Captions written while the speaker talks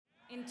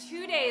In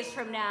 2 days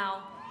from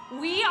now,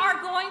 we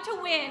are going to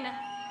win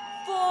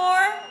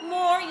 4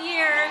 more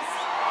years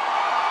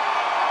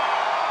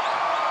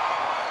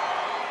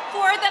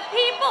for the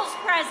people's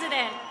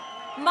president,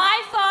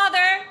 my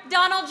father,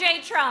 Donald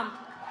J. Trump.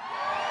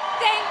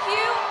 Thank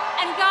you,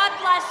 and God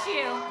bless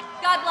you.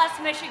 God bless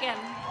Michigan.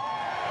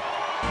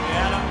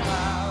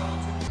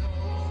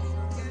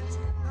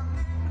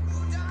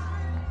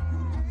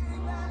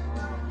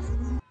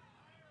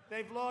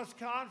 They've lost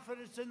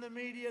confidence in the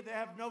media. They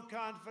have no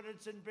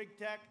confidence in big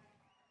tech.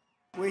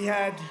 We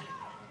had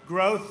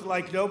growth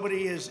like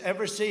nobody has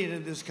ever seen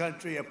in this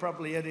country or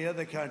probably any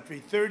other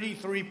country,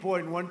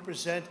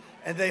 33.1%,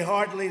 and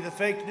the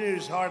fake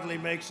news hardly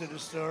makes it a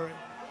story.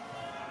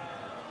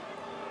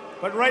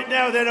 But right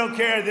now they don't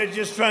care. They're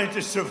just trying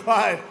to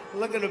survive.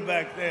 Look at them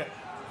back there.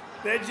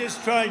 They're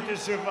just trying to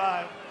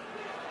survive.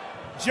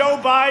 Joe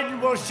Biden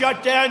will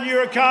shut down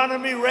your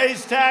economy,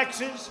 raise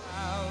taxes.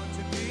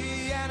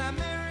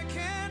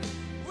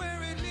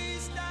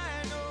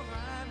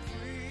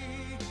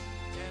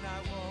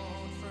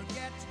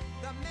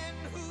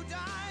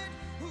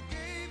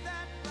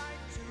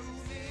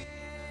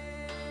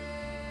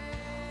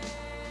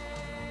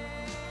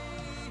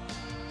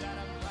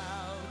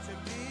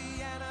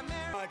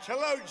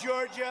 Hello,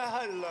 Georgia.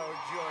 Hello,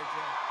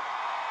 Georgia.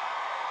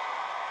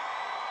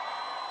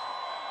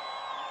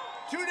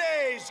 2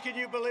 days, can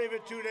you believe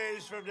it? 2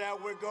 days from now,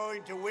 we're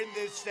going to win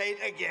this state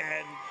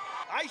again.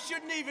 I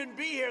shouldn't even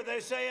be here.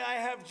 They say I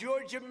have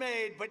Georgia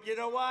made, but you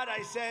know what?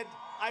 I said,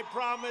 I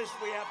promised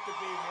we have to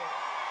be here.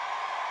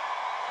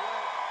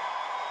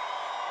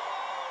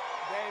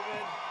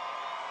 David.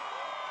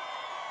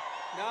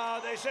 No,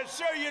 they said,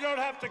 sir, you don't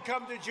have to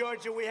come to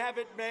Georgia. We have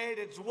it made.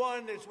 It's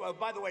won.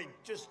 By the way,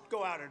 just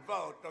go out and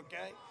vote,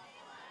 okay?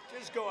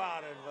 Just go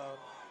out and vote.